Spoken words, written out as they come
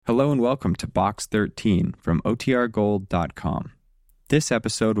Hello and welcome to Box 13 from OTRGold.com. This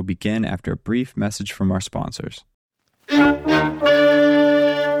episode will begin after a brief message from our sponsors.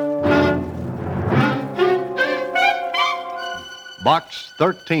 Box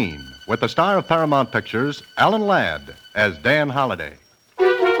 13, with the star of Paramount Pictures, Alan Ladd, as Dan Holliday.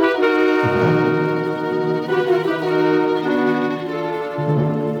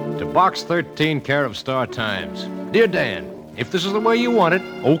 To Box 13, care of Star Times. Dear Dan, if this is the way you want it,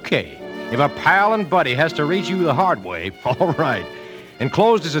 okay. If a pal and buddy has to reach you the hard way, all right.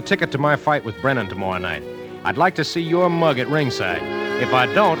 Enclosed is a ticket to my fight with Brennan tomorrow night. I'd like to see your mug at ringside. If I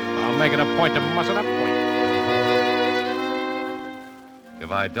don't, I'll make it a point to muss it up for you. If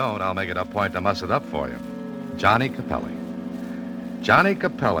I don't, I'll make it a point to muss it up for you. Johnny Capelli. Johnny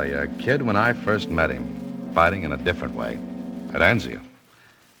Capelli, a kid when I first met him, fighting in a different way, at Anzio.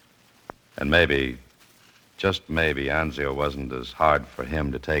 And maybe, just maybe, Anzio wasn't as hard for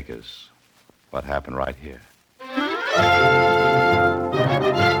him to take as what happened right here.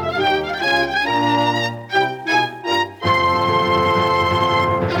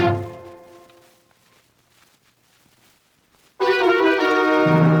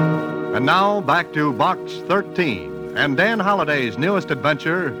 And now, back to Box 13 and Dan Holliday's newest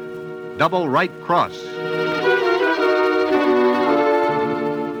adventure, Double Right Cross.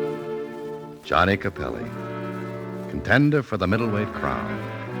 Johnny Capelli, contender for the middleweight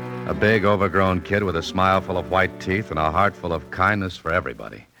crown. A big, overgrown kid with a smile full of white teeth and a heart full of kindness for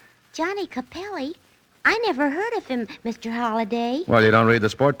everybody. Johnny Capelli? I never heard of him, Mr. Holliday. Well, you don't read the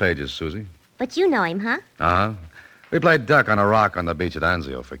sport pages, Susie. But you know him, huh? Uh-huh. We played duck on a rock on the beach at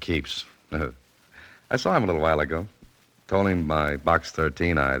Anzio for keeps. I saw him a little while ago. Told him my Box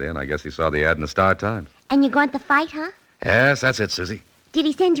 13 idea, and I guess he saw the ad in the Star Times. And you're going to fight, huh? Yes, that's it, Susie. Did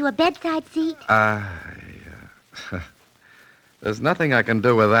he send you a bedside seat? There's nothing I can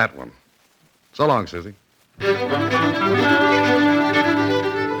do with that one. So long, Susie. In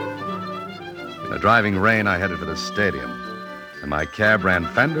the driving rain, I headed for the stadium, and my cab ran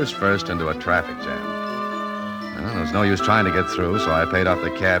fenders first into a traffic jam. Well, there was no use trying to get through, so I paid off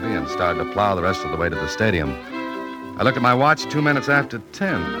the cabbie and started to plow the rest of the way to the stadium. I looked at my watch 2 minutes after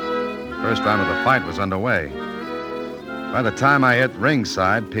 10. The first round of the fight was underway. By the time I hit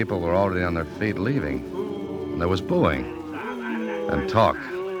ringside, people were already on their feet leaving. And there was booing and talk.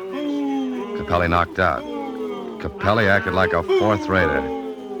 Capelli knocked out. Capelli acted like a fourth-rater.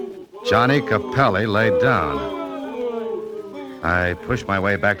 Johnny Capelli laid down. I pushed my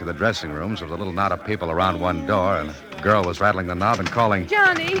way back to the dressing rooms. There was a little knot of people around one door, and a girl was rattling the knob and calling,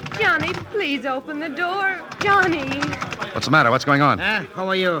 Johnny, please open the door. Johnny. What's the matter? What's going on? Who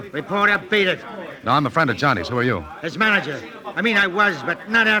are you? Reporter, beat it. No, I'm a friend of Johnny's. Who are you? His manager. I was, but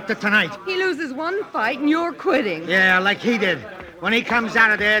not after tonight. He loses one fight and you're quitting. Yeah, like he did. When he comes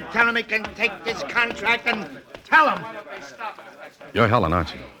out of there, tell him he can take this contract and tell him. You're Helen,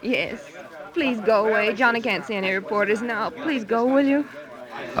 aren't you? Yes. Please go away. Johnny can't see any reporters now. Please go, will you?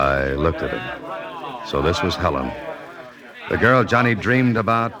 I looked at her. So this was Helen. The girl Johnny dreamed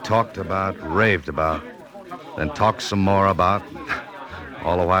about, talked about, raved about, then talked some more about.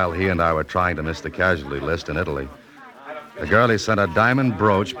 All the while he and I were trying to miss the casualty list in Italy. The girl he sent a diamond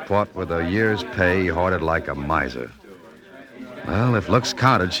brooch bought with a year's pay he hoarded like a miser. Well, if looks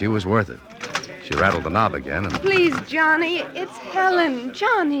counted, she was worth it. She rattled the knob again and... Please, Johnny, it's Helen.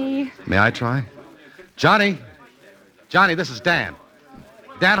 Johnny. May I try? Johnny! Johnny, this is Dan.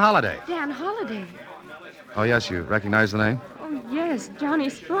 Dan Holliday. Dan Holliday. Oh, yes, you recognize the name? Oh, yes, Johnny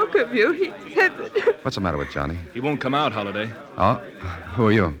spoke of you. He said that... What's the matter with Johnny? He won't come out, Holliday. Oh? Who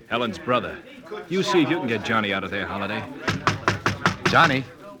are you? Helen's brother. You see if you can get Johnny out of there, Holliday. Johnny?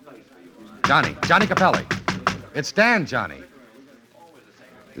 Johnny Capelli. It's Dan, Johnny.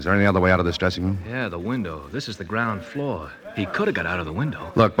 Is there any other way out of this dressing room? Yeah, the window. This is the ground floor. He could have got out of the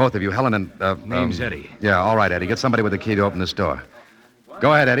window. Look, both of you, Helen and... Name's Eddie. Yeah, all right, Eddie. Get somebody with the key to open this door.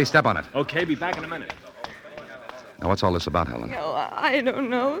 Go ahead, Eddie. Step on it. Okay, be back in a minute. Now, what's all this about, Helen? No, I don't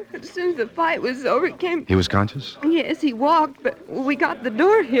know. As soon as the fight was over, he came... He was conscious? Yes, he walked, but we got the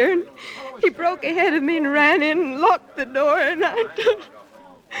door here, and he broke ahead of me and ran in and locked the door, and I...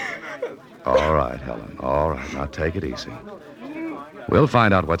 All right, Helen. All right. Now, take it easy. We'll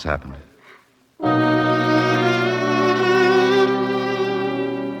find out what's happened.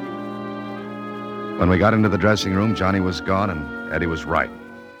 When we got into the dressing room, Johnny was gone and Eddie was right.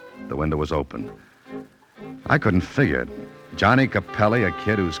 The window was open. I couldn't figure it. Johnny Capelli, a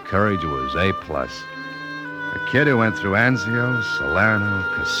kid whose courage was A+. A kid who went through Anzio, Salerno,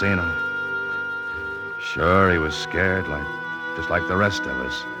 Casino. Sure, he was scared, just like the rest of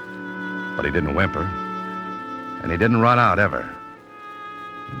us. But he didn't whimper. And he didn't run out, ever.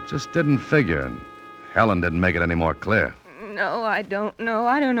 It just didn't figure, and Helen didn't make it any more clear. No, I don't know.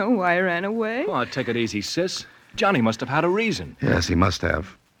 I don't know why he ran away. Oh, take it easy, sis. Johnny must have had a reason. Yes, he must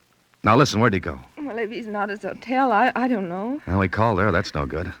have. Now, listen, where'd he go? Well, if he's not at his hotel, I don't know. Well, he called there. That's no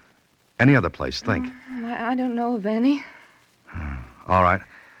good. Any other place, think. I don't know of any. All right.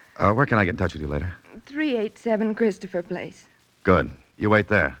 Where can I get in touch with you later? 387 Christopher Place. Good. You wait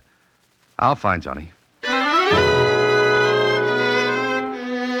there. I'll find Johnny.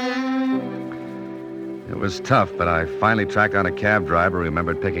 It was tough, but I finally tracked down a cab driver who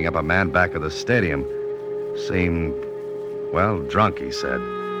remembered picking up a man back of the stadium. Seemed, well, drunk, he said.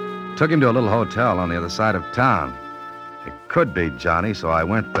 Took him to a little hotel on the other side of town. It could be Johnny, so I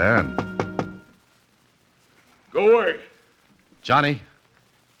went there and... Go away. Johnny?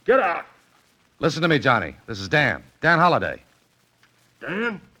 Get out. Listen to me, Johnny. This is Dan. Dan Holliday.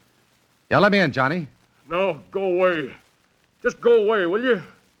 Dan? Yeah, let me in, Johnny. No, go away. Just go away, will you?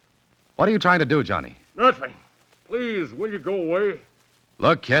 What are you trying to do, Johnny? Nothing. Please, will you go away?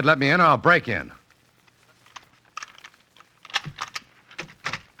 Look, kid, let me in or I'll break in.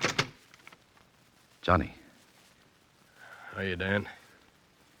 Johnny. Hiya, Dan.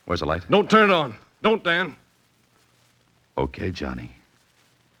 Where's the light? Don't turn it on. Don't, Dan. Okay, Johnny.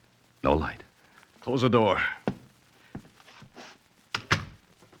 No light. Close the door.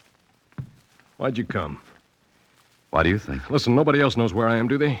 Why'd you come? Why do you think? Listen, nobody else knows where I am,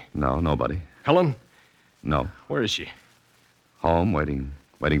 do they? No, nobody. Helen? No. Where is she? Home, waiting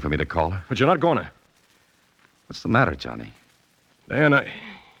for me to call her. But you're not going to. What's the matter, Johnny? Dan,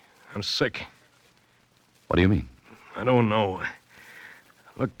 I'm sick. What do you mean? I don't know.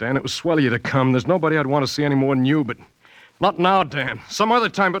 Look, Dan, it was swell of you to come. There's nobody I'd want to see any more than you, but not now, Dan. Some other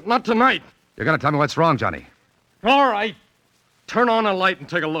time, but not tonight. You're going to tell me what's wrong, Johnny. All right. Turn on a light and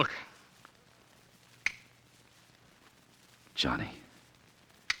take a look. Johnny.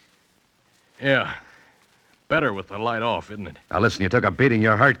 Yeah. Better with the light off, isn't it? Now, listen, you took a beating.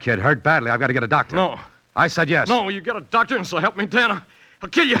 You're hurt, kid. Hurt badly. I've got to get a doctor. No. I said yes. No, you get a doctor, and so help me, Dan. I'll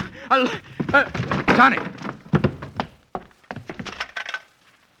kill you. Johnny!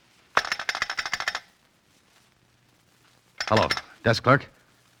 Hello, desk clerk.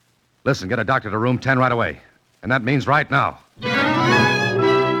 Listen, get a doctor to room 10 right away. And that means right now. All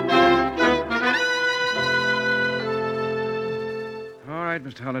right,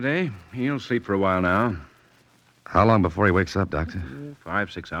 Mr. Holliday. He'll sleep for a while now. How long before he wakes up, Doctor?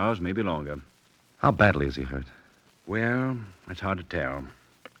 5, 6 hours, maybe longer. How badly is he hurt? Well, it's hard to tell.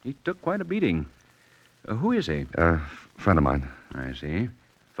 He took quite a beating. Who is he? Friend of mine. I see.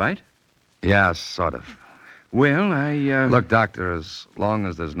 Fight? Yeah, sort of. Well, Look, Doctor, as long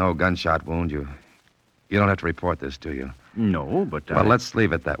as there's no gunshot wound, you don't have to report this, do you? No, but Well, let's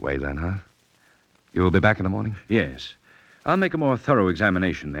leave it that way then, huh? You will be back in the morning? Yes. I'll make a more thorough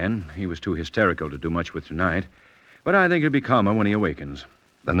examination then. He was too hysterical to do much with tonight. But I think he'll be calmer when he awakens.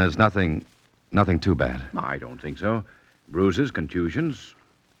 Then there's nothing too bad. I don't think so. Bruises, contusions,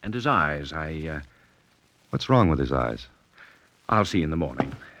 and his eyes. What's wrong with his eyes? I'll see you in the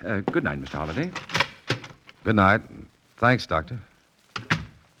morning. Good night, Mr. Holliday. Good night. Thanks, Doctor.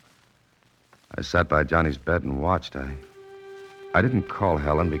 I sat by Johnny's bed and watched. I didn't call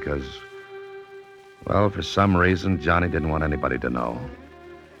Helen because, well, for some reason, Johnny didn't want anybody to know.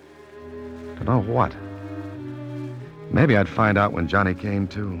 To know what? Maybe I'd find out when Johnny came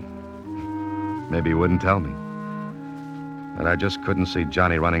to. Maybe he wouldn't tell me. But I just couldn't see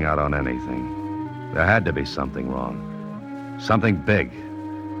Johnny running out on anything. There had to be something wrong. Something big.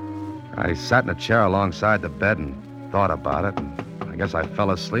 I sat in a chair alongside the bed and thought about it, and I guess I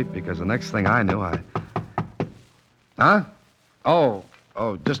fell asleep because the next thing I knew, Huh? Oh,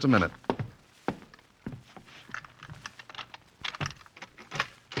 just a minute.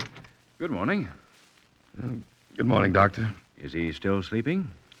 Good morning. Good morning, Doctor. Is he still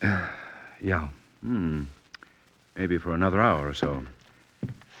sleeping? Yeah. Maybe for another hour or so.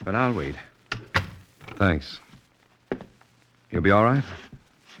 But I'll wait. Thanks. You'll be all right?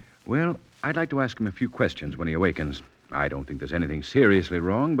 Well, I'd like to ask him a few questions when he awakens. I don't think there's anything seriously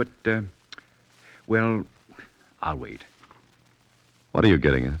wrong, but, well, I'll wait. What are you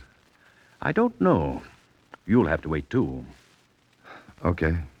getting at? I don't know. You'll have to wait, too.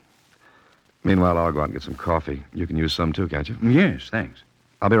 Okay. Meanwhile, I'll go out and get some coffee. You can use some, too, can't you? Yes, thanks.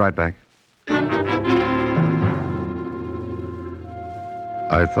 I'll be right back.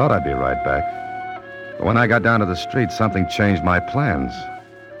 I thought I'd be right back. But when I got down to the street, something changed my plans.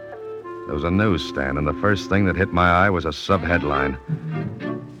 There was a newsstand, and the first thing that hit my eye was a sub-headline.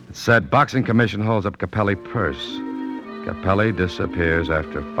 It said, Boxing Commission holds up Capelli purse. Capelli disappears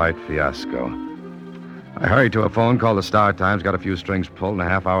after fight fiasco. I hurried to a phone, called the Star Times, got a few strings pulled, and a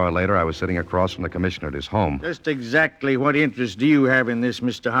half hour later, I was sitting across from the commissioner at his home. Just exactly what interest do you have in this,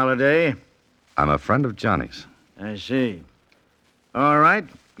 Mr. Holliday? I'm a friend of Johnny's. I see. All right.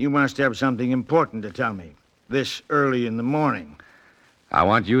 You must have something important to tell me. This early in the morning. I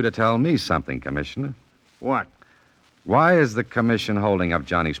want you to tell me something, Commissioner. What? Why is the commission holding up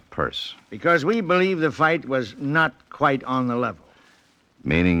Johnny's purse? Because we believe the fight was not quite on the level.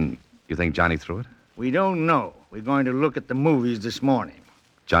 Meaning, you think Johnny threw it? We don't know. We're going to look at the movies this morning.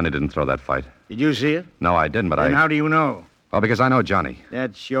 Johnny didn't throw that fight. Did you see it? No, I didn't, but Then how do you know? Well, because I know Johnny.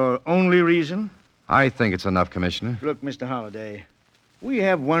 That's your only reason? I think it's enough, Commissioner. Look, Mr. Holliday, we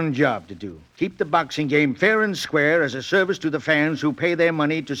have one job to do. Keep the boxing game fair and square as a service to the fans who pay their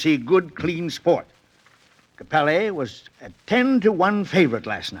money to see good, clean sport. Capelli was a 10-1 favorite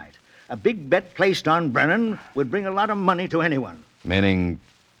last night. A big bet placed on Brennan would bring a lot of money to anyone. Meaning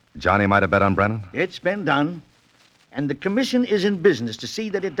Johnny might have bet on Brennan? It's been done. And the commission is in business to see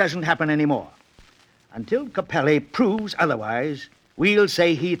that it doesn't happen anymore. Until Capelli proves otherwise, we'll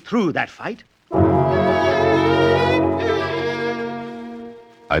say he threw that fight.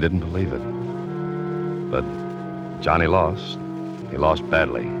 I didn't believe it. But Johnny lost. He lost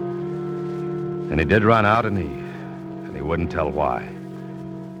badly. And he did run out, and he wouldn't tell why.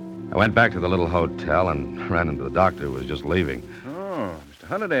 I went back to the little hotel and ran into the doctor who was just leaving. Oh, Mr.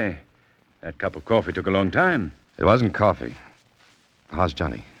 Holliday. That cup of coffee took a long time. It wasn't coffee. How's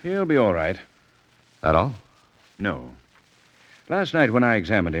Johnny? He'll be all right. That all? No. Last night when I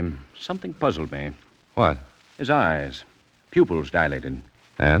examined him, something puzzled me. What? His eyes. Pupils dilated.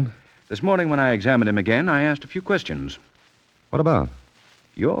 And? This morning when I examined him again, I asked a few questions. What about?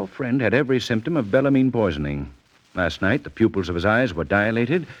 Your friend had every symptom of Bellamine poisoning. Last night, the pupils of his eyes were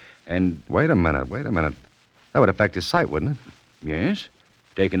dilated, and... Wait a minute. That would affect his sight, wouldn't it? Yes.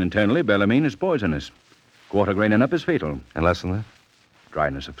 Taken internally, Bellamine is poisonous. Quarter grain and up is fatal. And less than that?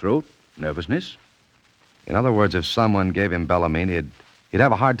 Dryness of throat, nervousness. In other words, if someone gave him Bellamine, he'd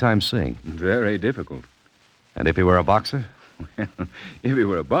have a hard time seeing. Very difficult. And if he were a boxer? Well, if he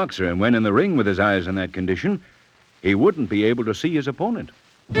were a boxer and went in the ring with his eyes in that condition, he wouldn't be able to see his opponent.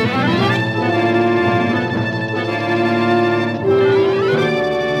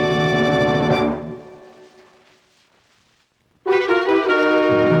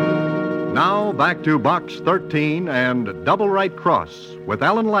 Now back to Box 13 and Double Right Cross with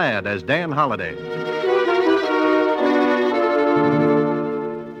Alan Ladd as Dan Holliday.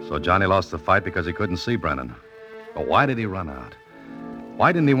 So Johnny lost the fight because he couldn't see Brennan. But why did he run out?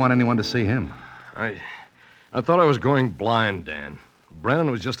 Why didn't he want anyone to see him? I thought I was going blind, Dan.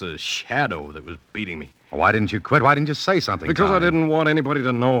 Brennan was just a shadow that was beating me. Why didn't you quit? Why didn't you say something? Because Johnny? I didn't want anybody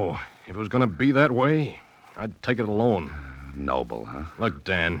to know. If it was going to be that way, I'd take it alone. Noble, huh? Look,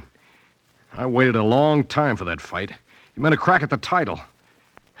 Dan, I waited a long time for that fight. It meant a crack at the title.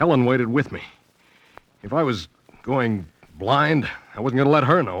 Helen waited with me. If I was going blind, I wasn't going to let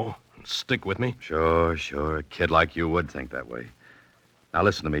her know and stick with me. Sure. A kid like you would think that way. Now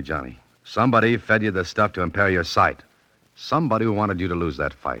listen to me, Johnny. Somebody fed you the stuff to impair your sight. Somebody who wanted you to lose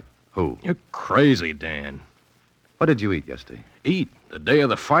that fight. Who? You're crazy, Dan. What did you eat yesterday? Eat? The day of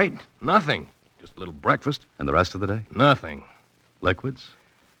the fight? Nothing. Just a little breakfast. And the rest of the day? Nothing. Liquids?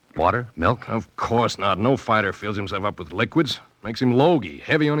 Water? Milk? Of course not. No fighter fills himself up with liquids. Makes him logy,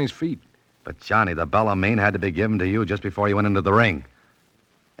 heavy on his feet. But, Johnny, the Bellamine had to be given to you just before you went into the ring.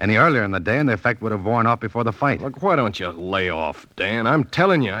 Any earlier in the day, and the effect would have worn off before the fight. Look, why don't you lay off, Dan? I'm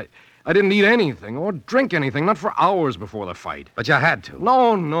telling you, I didn't eat anything or drink anything, not for hours before the fight. But you had to.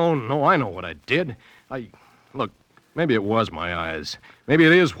 No. I know what I did. Look, maybe it was my eyes. Maybe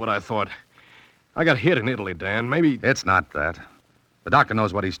it is what I thought. I got hit in Italy, Dan. Maybe... It's not that. The doctor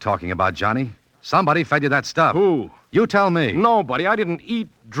knows what he's talking about, Johnny. Somebody fed you that stuff. Who? You tell me. Nobody. I didn't eat,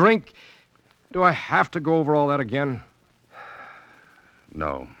 drink. Do I have to go over all that again?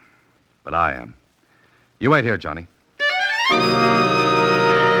 No, but I am. You wait here, Johnny.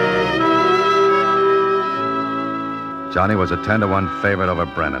 Johnny was a 10-1 favorite over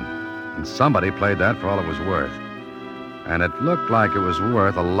Brennan, and somebody played that for all it was worth. And it looked like it was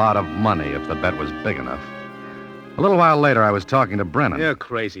worth a lot of money if the bet was big enough. A little while later, I was talking to Brennan. You're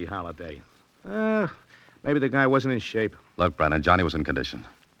crazy, Holliday. Maybe the guy wasn't in shape. Look, Brennan, Johnny was in condition.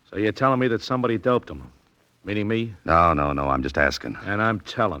 So you're telling me that somebody doped him? Meaning me? No, I'm just asking. And I'm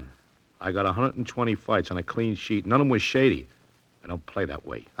telling. I got 120 fights on a clean sheet. None of them was shady. I don't play that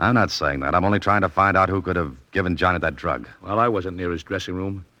way. I'm not saying that. I'm only trying to find out who could have given Johnny that drug. Well, I wasn't near his dressing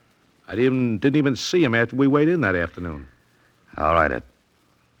room. I didn't even see him after we weighed in that afternoon. All right, it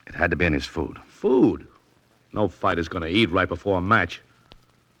had to be in his food. Food? No fighter's going to eat right before a match.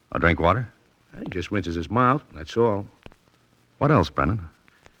 Or drink water? He just rinses his mouth, that's all. What else, Brennan?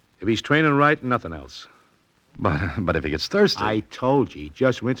 If he's training right, nothing else. But if he gets thirsty... I told you, he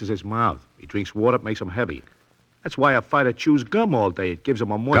just rinses his mouth. He drinks water, it makes him heavy. That's why a fighter chews gum all day. It gives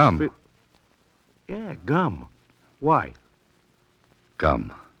him a moist... Gum? Yeah, gum. Why?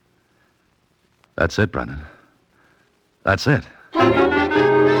 Gum. That's it, Brennan. That's it.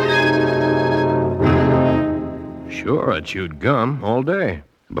 Sure, I chewed gum all day.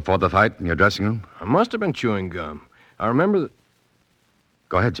 Before the fight in your dressing room? I must have been chewing gum. I remember that...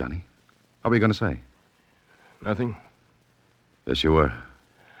 Go ahead, Johnny. What were you going to say? Nothing. Yes, you were.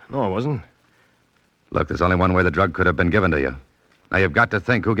 No, I wasn't. Look, there's only one way the drug could have been given to you. Now, you've got to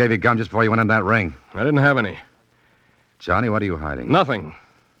think. Who gave you gum just before you went in that ring? I didn't have any. Johnny, what are you hiding? Nothing.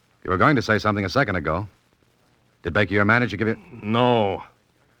 You were going to say something a second ago. Did Baker, your manager, give you... No.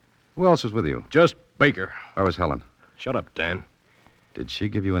 Who else was with you? Just Baker. Where was Helen? Shut up, Dan. Did she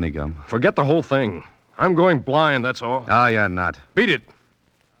give you any gum? Forget the whole thing. I'm going blind, that's all. Oh, you're not. Beat it.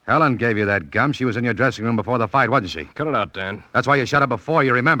 Helen gave you that gum. She was in your dressing room before the fight, wasn't she? Cut it out, Dan. That's why you shut up before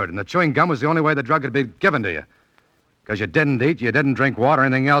you remembered. And the chewing gum was the only way the drug could be given to you. Because you didn't eat, you didn't drink water or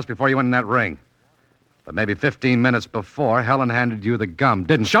anything else before you went in that ring. But maybe 15 minutes before, Helen handed you the gum,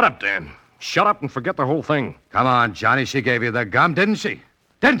 didn't she? Shut up, Dan. Shut up and forget the whole thing. Come on, Johnny. She gave you the gum, didn't she?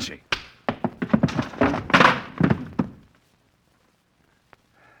 Didn't she?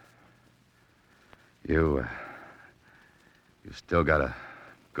 You still got a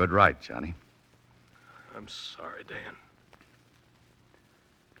good right, Johnny. I'm sorry, Dan.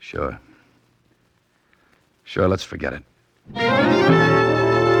 Sure. Sure, let's forget it.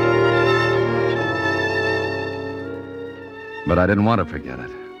 But I didn't want to forget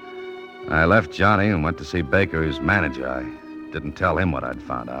it. I left Johnny and went to see Baker, his manager. I didn't tell him what I'd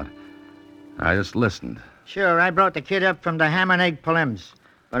found out. I just listened. Sure, I brought the kid up from the ham and egg prelims.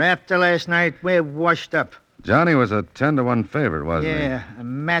 But after last night, we're washed up. Johnny was a 10-1 favorite, wasn't he? Yeah, a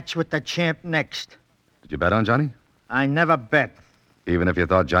match with the champ next. Did you bet on Johnny? I never bet. Even if you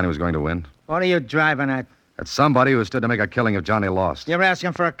thought Johnny was going to win? What are you driving at? At somebody who stood to make a killing if Johnny lost. You're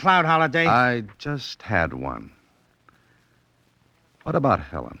asking for a cloud holiday? I just had one. What about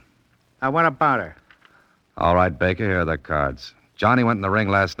Helen? What about her? All right, Baker, here are the cards. Johnny went in the ring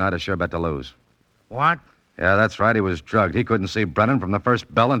last night, a sure bet to lose. What? Yeah, that's right. He was drugged. He couldn't see Brennan from the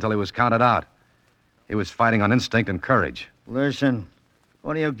first bell until he was counted out. He was fighting on instinct and courage. Listen,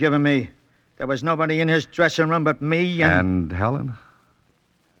 what are you giving me? There was nobody in his dressing room but me and... And Helen?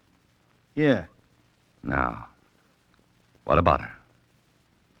 Yeah, Now, what about her?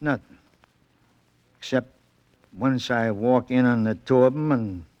 nothing. Except once I walk in on the two of them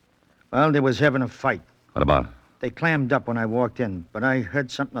and, well, they was having a fight. What about? They clammed up when I walked in, but I heard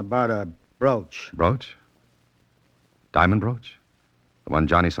something about a brooch. Brooch? Diamond brooch? The one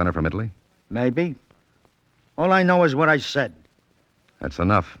Johnny sent her from Italy? Maybe. All I know is what I said. That's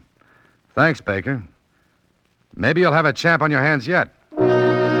enough. Thanks, Baker. Maybe you'll have a champ on your hands yet.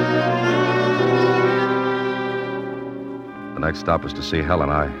 The next stop was to see Helen.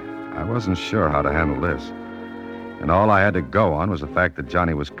 I wasn't sure how to handle this. And all I had to go on was the fact that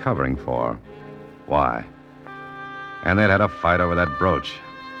Johnny was covering for her. Why? And they'd had a fight over that brooch.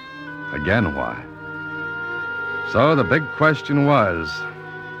 Again, why? So the big question was,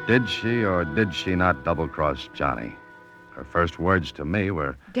 did she or did she not double-cross Johnny? Her first words to me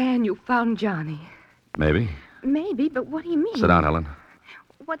were... Dan, you found Johnny. Maybe. Maybe, but what do you mean? Sit down, Helen.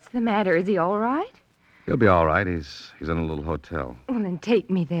 What's the matter? Is he all right? He'll be all right. He's in a little hotel. Well, then take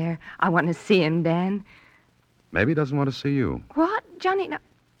me there. I want to see him, Dan. Maybe he doesn't want to see you. What? Johnny, now,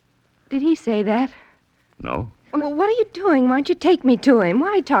 did he say that? No? Well, what are you doing? Why don't you take me to him? Why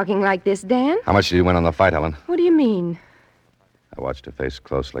are you talking like this, Dan? How much did you win on the fight, Helen? What do you mean? I watched her face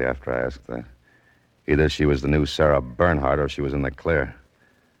closely after I asked that. Either she was the new Sarah Bernhardt or she was in the clear.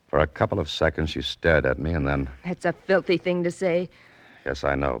 For a couple of seconds, she stared at me, and then... That's a filthy thing to say. Yes,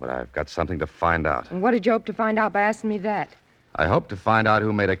 I know, but I've got something to find out. And what did you hope to find out by asking me that? I hope to find out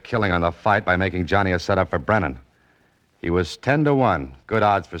who made a killing on the fight by making Johnny a setup for Brennan. He was 10-1. Good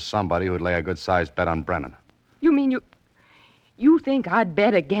odds for somebody who'd lay a good-sized bet on Brennan. You mean you think I'd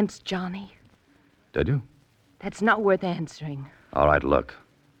bet against Johnny? Did you? That's not worth answering. All right, look.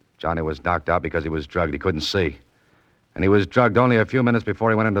 Johnny was knocked out because he was drugged. He couldn't see. And he was drugged only a few minutes before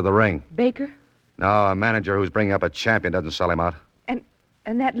he went into the ring. Baker? No, a manager who's bringing up a champion doesn't sell him out.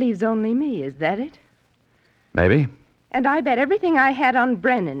 And that leaves only me, is that it? Maybe. And I bet everything I had on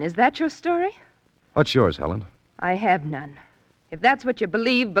Brennan. Is that your story? What's yours, Helen? I have none. If that's what you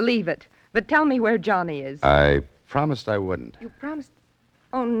believe, believe it. But tell me where Johnny is. I promised I wouldn't. You promised?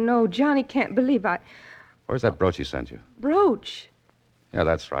 Oh, no, Johnny can't believe I... Where's that brooch he sent you? Brooch? Yeah,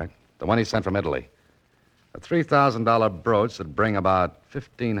 that's right. The one he sent from Italy. A $3,000 brooch that'd bring about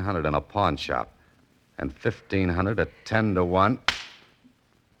 $1,500 in a pawn shop. And $1,500 at 10 to 1.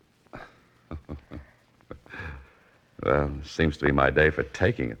 Well, seems to be my day for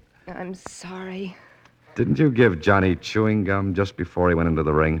taking it. I'm sorry. Didn't you give Johnny chewing gum just before he went into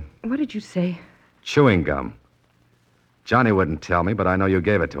the ring? What did you say? Chewing gum. Johnny wouldn't tell me, but I know you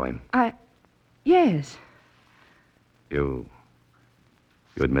gave it to him. Yes. You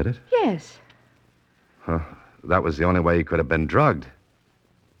admit it? Yes. Huh. That was the only way he could have been drugged.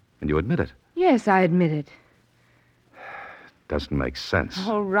 And you admit it? Yes, I admit it. Doesn't make sense.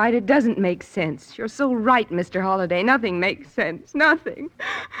 All right, it doesn't make sense. You're so right, Mr. Holliday. Nothing makes sense. Nothing.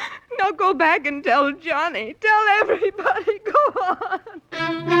 Now go back and tell Johnny. Tell everybody. Go on.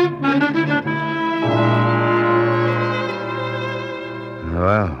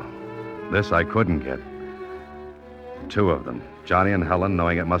 Well, this I couldn't get. Two of them. Johnny and Helen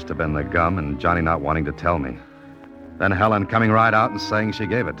knowing it must have been the gum, and Johnny not wanting to tell me. Then Helen coming right out and saying she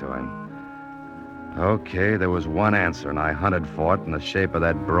gave it to him. Okay, there was one answer, and I hunted for it in the shape of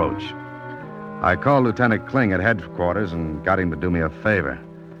that brooch. I called Lieutenant Kling at headquarters and got him to do me a favor.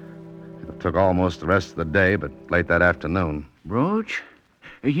 It took almost the rest of the day, but late that afternoon. Brooch?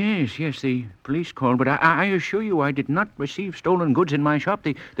 Yes, the police called, but I assure you I did not receive stolen goods in my shop.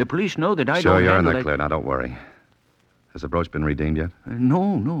 The police know that I don't Sure, you're in handle the that- clear. Now, don't worry. Has the brooch been redeemed yet?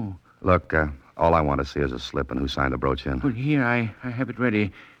 No. Look, all I want to see is a slip and who signed the brooch in. Well, here, I have it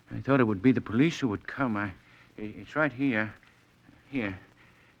ready. I thought it would be the police who would come. It's right here. Here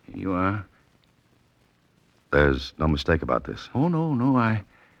you are. There's no mistake about this. Oh, no. I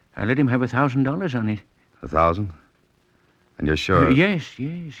let him have $1,000 on it. 1,000? And you're sure? Yes.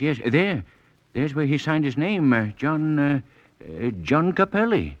 There's where he signed his name, John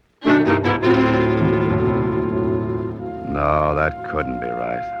Capelli. No, that couldn't be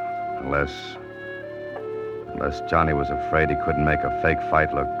right. Unless Johnny was afraid he couldn't make a fake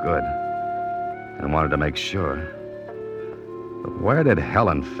fight look good and wanted to make sure. But where did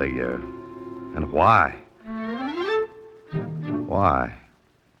Helen figure? And why? Why?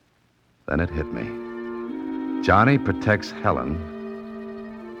 Then it hit me. Johnny protects Helen.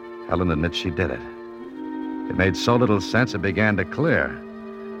 Helen admits she did it. It made so little sense it began to clear.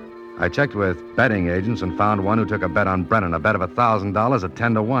 I checked with betting agents and found one who took a bet on Brennan, a bet of $1,000 at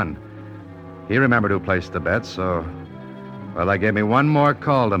 10 to 1. He remembered who placed the bet, so... Well, they gave me one more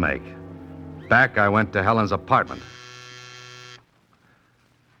call to make. Back I went to Helen's apartment.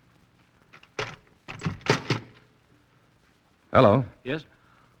 Hello. Yes?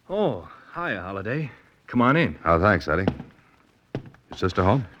 Oh, hiya, Holiday. Come on in. Oh, thanks, Eddie. Your sister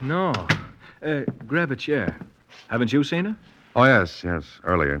home? No. Grab a chair. Haven't you seen her? Oh, yes,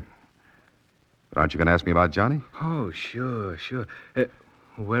 earlier. But aren't you going to ask me about Johnny? Oh, sure.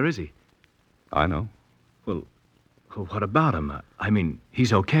 Where is he? I know. Well, what about him? I mean,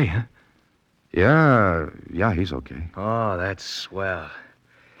 he's okay, huh? Yeah, he's okay. Oh, that's swell.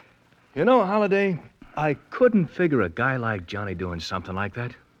 You know, Holiday, I couldn't figure a guy like Johnny doing something like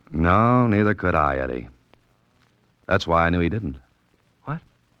that. No, neither could I, Eddie. That's why I knew he didn't. What?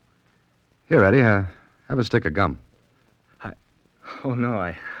 Here, Eddie, have a stick of gum. Oh,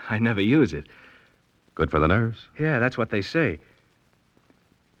 no, I never use it. Good for the nerves. Yeah, that's what they say.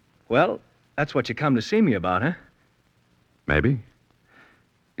 Well, that's what you come to see me about, huh? Maybe.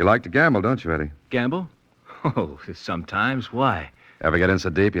 You like to gamble, don't you, Eddie? Gamble? Oh, sometimes. Why? Ever get in so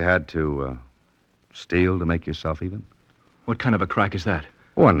deep you had to steal to make yourself even? What kind of a crack is that?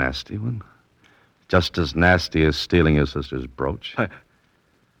 Oh, a nasty one. Just as nasty as stealing your sister's brooch.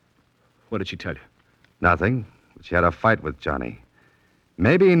 What did she tell you? Nothing. But she had a fight with Johnny.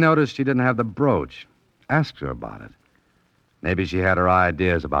 Maybe he noticed she didn't have the brooch. Asked her about it. Maybe she had her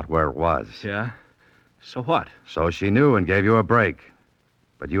ideas about where it was. Yeah? So what? So she knew and gave you a break.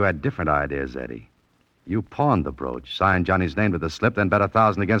 But you had different ideas, Eddie. You pawned the brooch, signed Johnny's name to the slip, then bet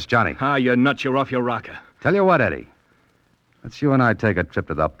 1,000 against Johnny. You're nuts. You're off your rocker. Tell you what, Eddie. Let's you and I take a trip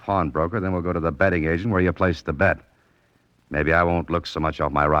to the pawnbroker, then we'll go to the betting agent where you placed the bet. Maybe I won't look so much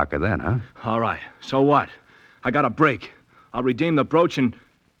off my rocker then, huh? All right. So what? I got a break. I'll redeem the brooch and...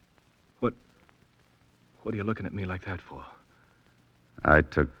 What are you looking at me like that for? I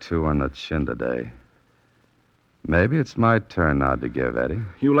took two on the chin today. Maybe it's my turn now to give, Eddie.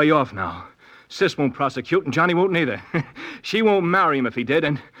 You lay off now. Sis won't prosecute, and Johnny won't neither. She won't marry him if he did,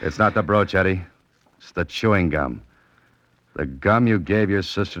 and... It's not the brooch, Eddie. It's the chewing gum. The gum you gave your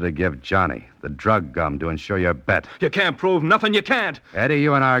sister to give Johnny. The drug gum to ensure your bet. You can't prove nothing. You can't. Eddie,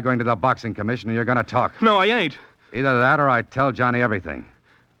 you and I are going to the boxing commission, and you're going to talk. No, I ain't. Either that or I tell Johnny everything.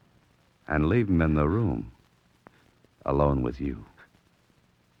 And leave him in the room. Alone with you.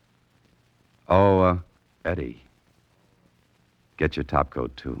 Oh, Eddie. Get your top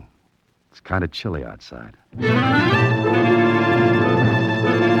coat, too. It's kind of chilly outside.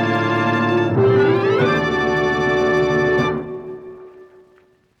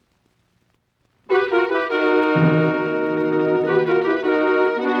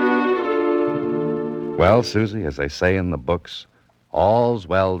 Well, Susie, as they say in the books, all's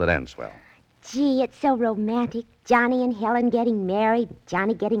well that ends well. Gee, it's so romantic. Johnny and Helen getting married,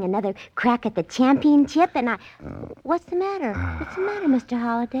 Johnny getting another crack at the championship, and I... What's the matter? What's the matter, Mr.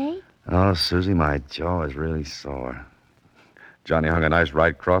 Holliday? Oh, Susie, my jaw is really sore. Johnny hung a nice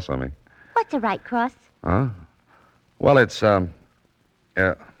right cross on me. What's a right cross? Huh? Well, it's, here,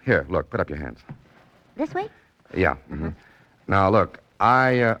 look, put up your hands. This way? Yeah. Mm-hmm. Now, look,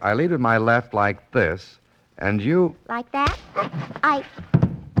 I lead with my left like this, and you... Like that?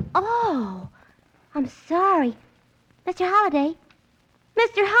 Oh, I'm sorry. Mr. Holliday.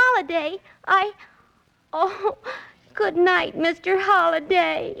 Mr. Holliday, Oh, good night, Mr.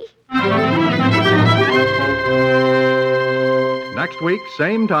 Holliday. Next week,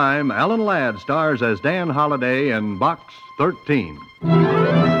 same time, Alan Ladd stars as Dan Holliday in Box 13.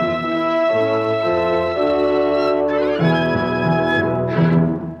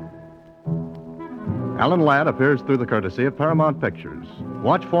 Alan Ladd appears through the courtesy of Paramount Pictures.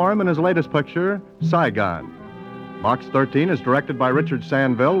 Watch for him in his latest picture, Saigon. Box 13 is directed by Richard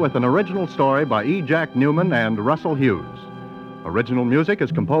Sandville with an original story by E. Jack Newman and Russell Hughes. Original music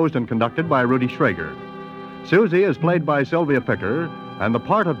is composed and conducted by Rudy Schrager. Susie is played by Sylvia Picker, and the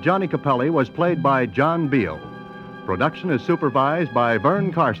part of Johnny Capelli was played by John Beal. Production is supervised by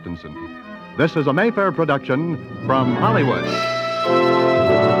Vern Karstensen. This is a Mayfair production from Hollywood.